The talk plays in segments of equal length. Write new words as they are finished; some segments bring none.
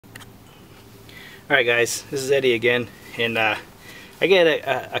Alright guys, this is Eddie again, and I get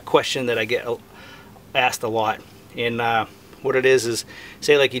a question that I get asked a lot, and what it is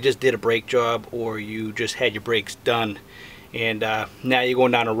say like you just did a brake job or you just had your brakes done, and now you're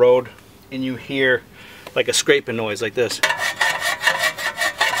going down a road and you hear like a scraping noise like this,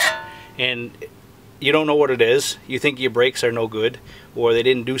 and you don't know what it is. You think your brakes are no good or they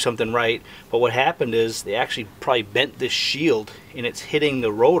didn't do something right, but what happened is they actually probably bent this shield and it's hitting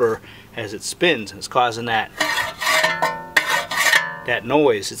the rotor as it spins. It's causing that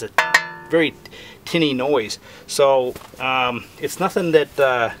noise. It's a very tinny noise. So it's nothing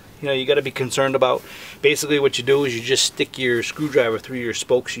that you got to be concerned about. Basically what you do is you just stick your screwdriver through your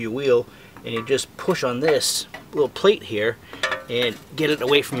spokes of your wheel and you just push on this little plate here and get it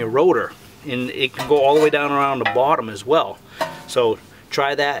away from your rotor, and it can go all the way down around the bottom as well. So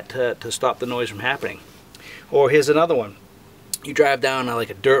try that to stop the noise from happening. Or here's another one. You drive down like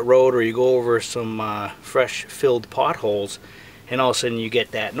a dirt road or you go over some fresh filled potholes, and all of a sudden you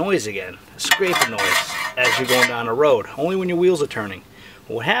get that noise again, a scraping noise as you're going down the road, only when your wheels are turning.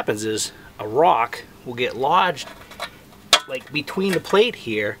 What happens is a rock will get lodged like between the plate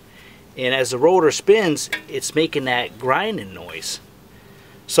here, and as the rotor spins it's making that grinding noise.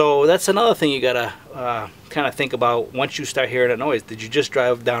 So that's another thing you gotta kind of think about once you start hearing that noise. Did you just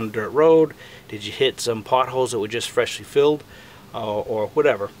drive down a dirt road? Did you hit some potholes that were just freshly filled, or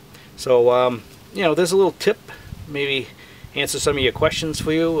whatever? So there's a little tip, maybe answer some of your questions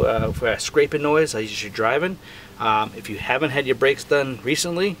for you for a scraping noise as you're driving. If you haven't had your brakes done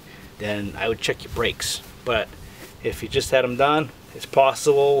recently, then I would check your brakes. But if you just had them done, it's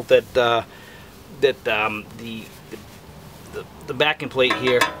possible that the backing plate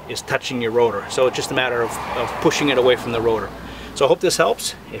here is touching your rotor. So it's just a matter of pushing it away from the rotor. So I hope this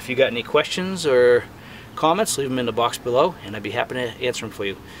helps. If you got any questions or comments, leave them in the box below and I'd be happy to answer them for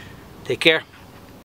you. Take care.